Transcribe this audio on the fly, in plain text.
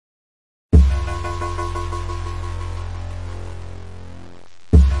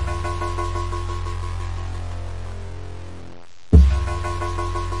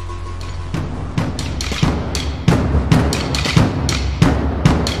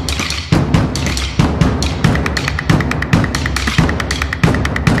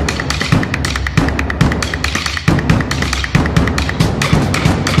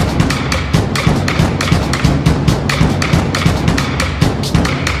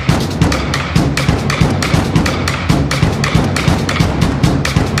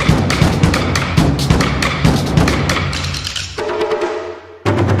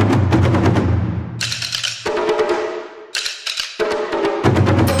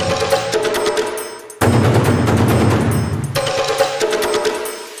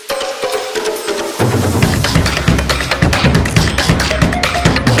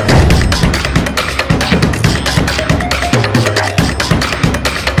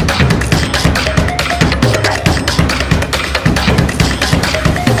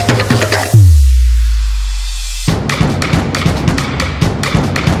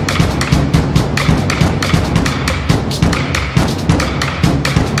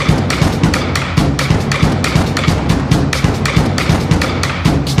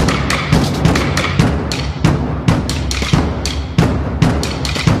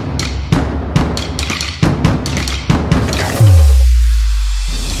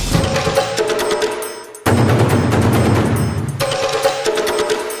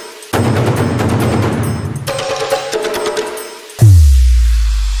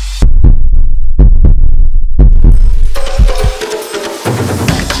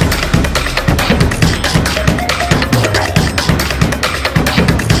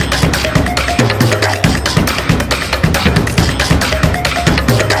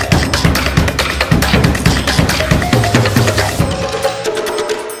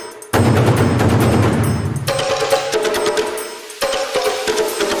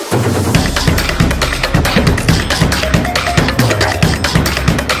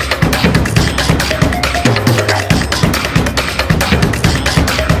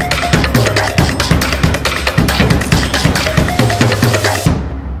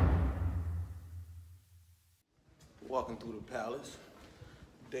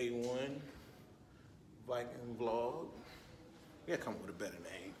Day 1 Viking Vlog. We gotta come up with a better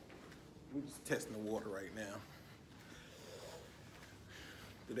name. We're just testing the water right now.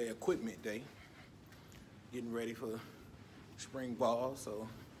 Today, equipment day. Getting ready for spring ball, so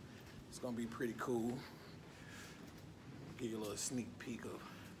it's gonna be pretty cool. Give you a little sneak peek of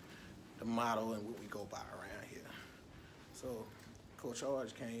the motto and what we go by around here. So, Coach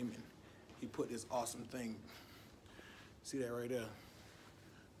Arch came and he put this awesome thing. See that right there?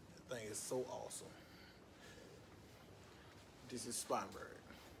 That thing is so awesome. This is Spartanburg.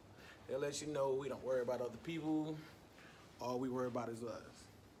 It lets you know we don't worry about other people. All we worry about is us.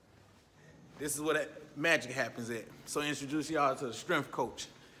 This is where that magic happens at. So introduce y'all to the strength coach,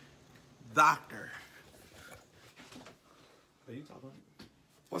 Doctor. Are you talking?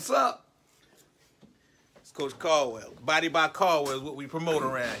 What's up? It's Coach Caldwell. Body by Caldwell is what we promote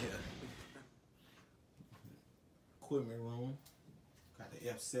around here. Equipment room. Got the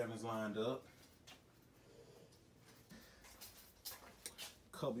F7s lined up.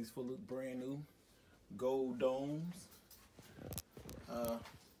 Cubbies full of brand new gold domes.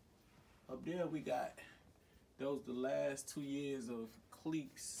 Up there we got those the last 2 years of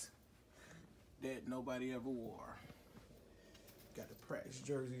cleats that nobody ever wore. Got the practice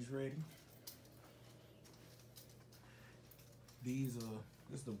jerseys ready. This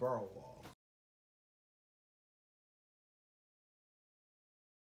is the burrow wall.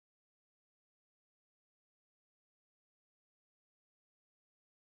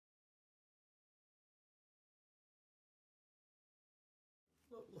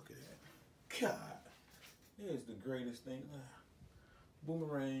 Look at that. God, it is the greatest thing.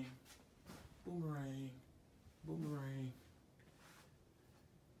 Boomerang, boomerang, boomerang.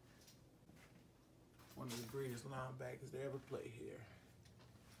 One of the greatest linebackers to ever play here.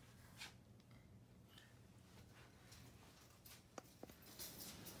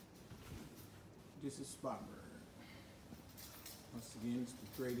 This is Spartanburg. Once again, it's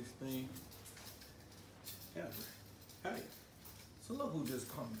the greatest thing ever. Hey, so look who just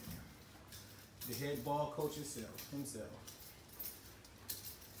come in. The head ball coach himself.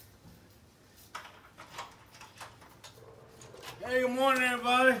 Hey, good morning,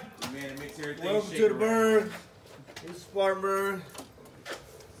 everybody. The man that makes everything Welcome shake to the around. Burn. It's Spartanburg.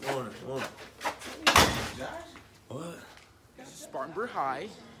 Morning. Josh? What? This is Spartanburg High.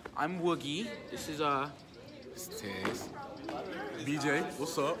 I'm Woogie. This is It's Taz. BJ,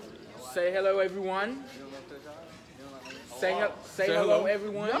 what's up? say hello everyone. Say hello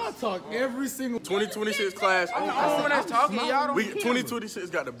everyone. Y'all talk every single 2026 class. I'm the only one that's talking. Y'all don't.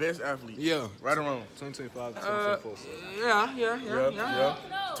 2026 got the best athletes. Yeah. Right around. 2025 to 2024. Yeah.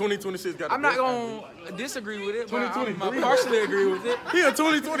 2026 got the I'm not best athletes. gonna disagree with it, but 2023. I partially agree with it. He a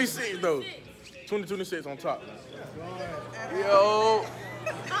 2026 though. 2026 on top. Yo.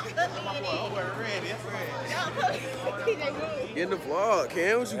 Get in the vlog,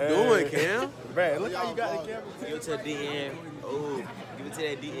 Cam. What you doing, Cam? Man, look how you got the camera. Give it to the DN. Oh, give it to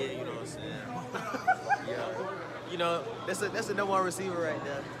that DN, you know what I'm saying? Yeah. You know, that's the number one receiver right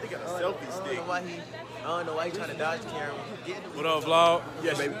there. They got a selfie stick. I don't know why he trying to dodge the camera. What up, vlog?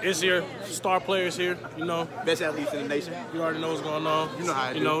 Yes, baby. It's here. Star players here. You know, Best athletes in the nation. you already know what's going on. You know how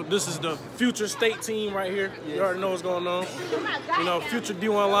I do. You know, this is the future state team right here. You already know what's going on. You know, future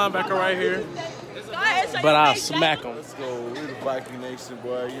D1 linebacker right here. But I'll smack him. Let's go. We're the Viking Nation,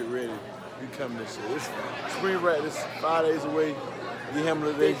 boy. Get ready. We coming this shit. It's spring practice 5 days away. You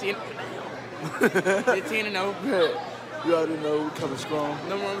handle today. 15-0. You already know we coming strong.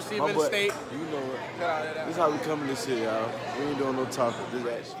 Number one receiver My in the boy, state. You know it. This is how we coming this shit, y'all. We ain't doing no talking. This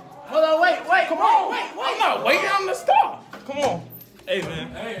action. Hold on, wait. Come on. I'm not waiting. I'm the star. Come on. Hey,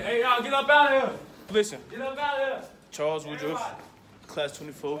 man. Hey, y'all, get up out of here. Listen. Get up out of here. Charles Woodruff, class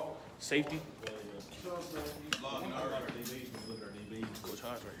 24, safety. Coach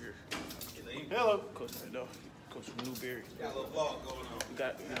Hodge right here. Hello. Coach Coach Newberry. Got a little vlog going on. We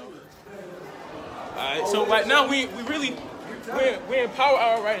got, you know. All right, so right now we're in power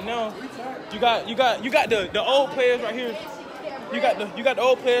hour right now. You got the old players right here. You got the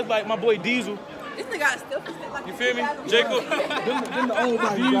old players like my boy Diesel. This nigga got still like You feel me, Jacob? Then the old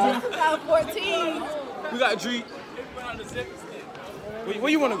Diesel. 2014. We got Dree.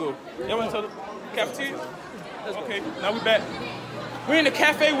 Where you want to go? Y'all want to tell the cafeteria? Okay, now we back. We're in the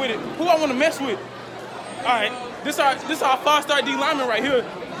cafe with it. Who I want to mess with? All right, this our 5-star D lineman right here.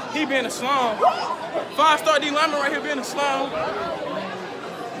 He being a slum. 5-star D lineman right here being a slum.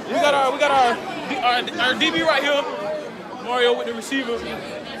 We got our DB right here. Mario with the receiver.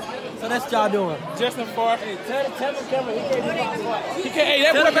 So that's what y'all doing. Justin Farr. Hey, tell the camera he can't do far squats. He can't. Hey,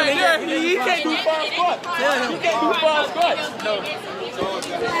 that boy back there. He can't do far squats. He can't do far squats. No.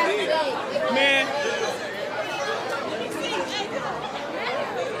 Man.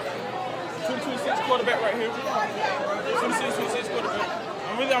 26 quarterback right here. 26 quarterback.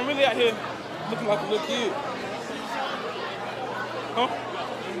 I'm really out here looking like a little kid. Huh?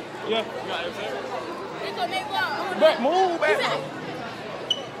 Yeah. Back, move back.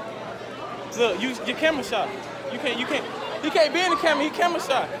 Look, your camera shot. You can't. He can't be in the camera. He camera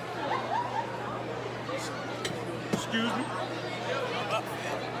shot. Excuse me.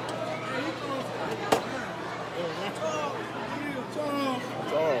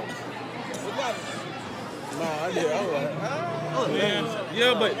 Nah, I did. I was like, Oh, man.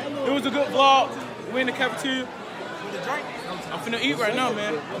 Yeah, but it was a good vlog. We in the cafeteria. I'm finna eat right now,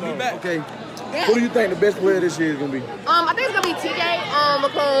 man. I'll be back. okay. Who do you think the best player this year is gonna be? I think it's gonna be TJ.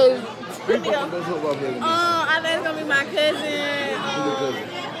 Because Who's the best football player? I think it's gonna be my cousin,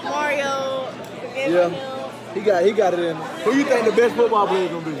 Mario. Yeah, he got it in. Who you think the best football player is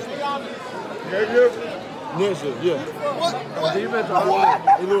gonna be? Next year, yeah. What? Defense or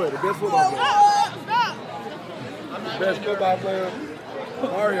what? Anyway, the best football player. Best football player,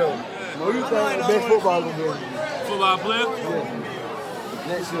 Mario. Who you think the best football gonna be? Football player? Yeah.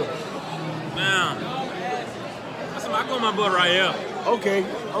 Next year. Man, I go my boy right here. Okay.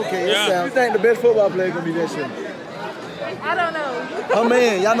 Yeah. You think the best football player gonna be next year? I don't know. Her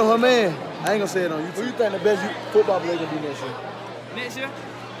man, y'all know her man. I ain't gonna say it on YouTube. Who you think the best football player gonna be next year? Next year?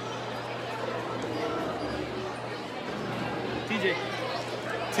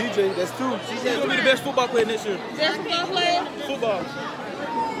 TJ, that's two. Who's gonna be the best football player next year? Best football player? Football.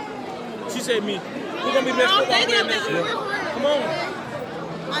 She said me. Who's gonna be the best football player next year? Come on.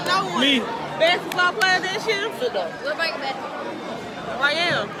 I know one. Me. Best football player this year? Football. What about that?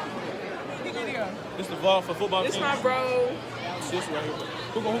 Ryan. This the vlog for football team. This my bro. This right here.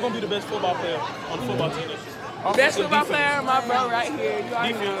 Who gonna be the best football player on the football team next year? Best football player, my bro right here. You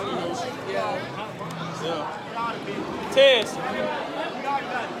already Defense. know. Yeah. Tess,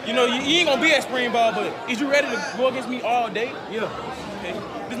 you know, you ain't gonna be at spring ball, but is you ready to go against me all day? Yeah. Okay.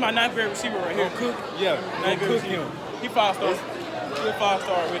 This is my 9th grade receiver right here. Cook? Yeah. 9th grade receiver. He 5-star. He a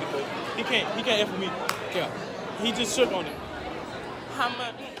 5-star already, but he can't F with me. Yeah. He just shook on it. How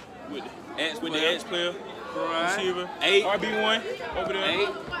much? With the edge player, receiver, 8, RB1 over there, 8,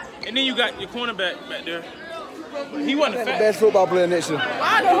 and then you got your cornerback back there. He wasn't The fat. best football player next year.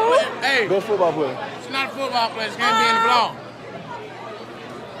 Hey, Best football player. it's not a football player. It's gonna be in the vlog.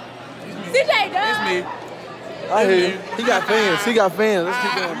 CJ does. It's me. I hear you. He got fans. Let's keep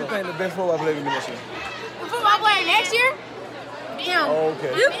going. Who you think the best football player gonna be next year? Football player next year? Damn. Oh,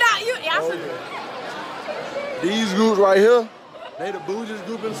 okay. These groups right here, they the bougiest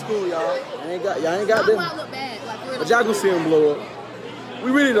group in school, y'all. Y'all ain't got them. But y'all gonna see them blow up.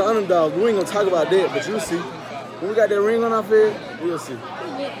 We really the underdogs, but we ain't gonna talk about that, but you'll see. When we got that ring on our face, we'll see.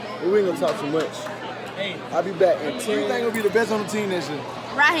 But we ain't gonna talk too much. I'll be back in 10. Who you think gonna be the best on the team next year?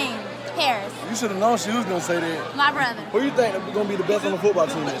 Raheem Harris. You should have known she was gonna say that. My brother. Who you think gonna be the best on the football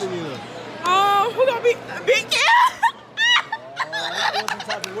team next year? Who gonna be Big Cam?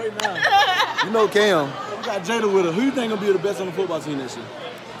 You know Cam. We got Jada with her. Who you think gonna be the best on the football team next year?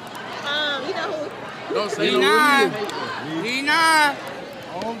 You know who? Don't say He9.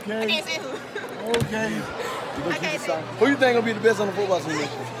 Okay. I can't say who. Okay. Who you think gonna be the best on the football team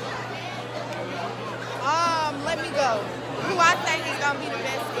next year? Let me go. Who I think is gonna be the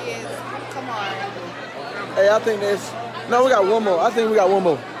best is Kamar. Hey, I think that's. No, we got one more. I think we got one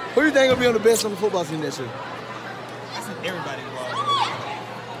more. Who you think gonna be on the best on the football team next year? Everybody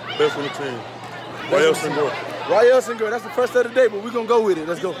Best on the team. Rael Senghor. Rael Senghor. That's the first of the day, but we're gonna go with it.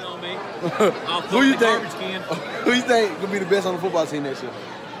 Let's go. Who you think? Who you think gonna be the best on the football team next year?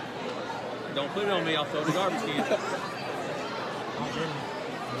 Don't put it on me. I'll throw the garbage can.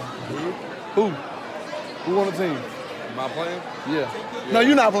 Who? Who on the team? Am I playing? Yeah. No,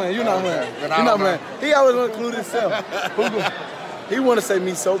 you're not playing. You're not playing. You're not playing. He always want to include himself. He want to say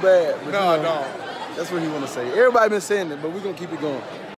me so bad. But No, I don't. That's what he want to say. Everybody been saying it, but we're gonna keep it going.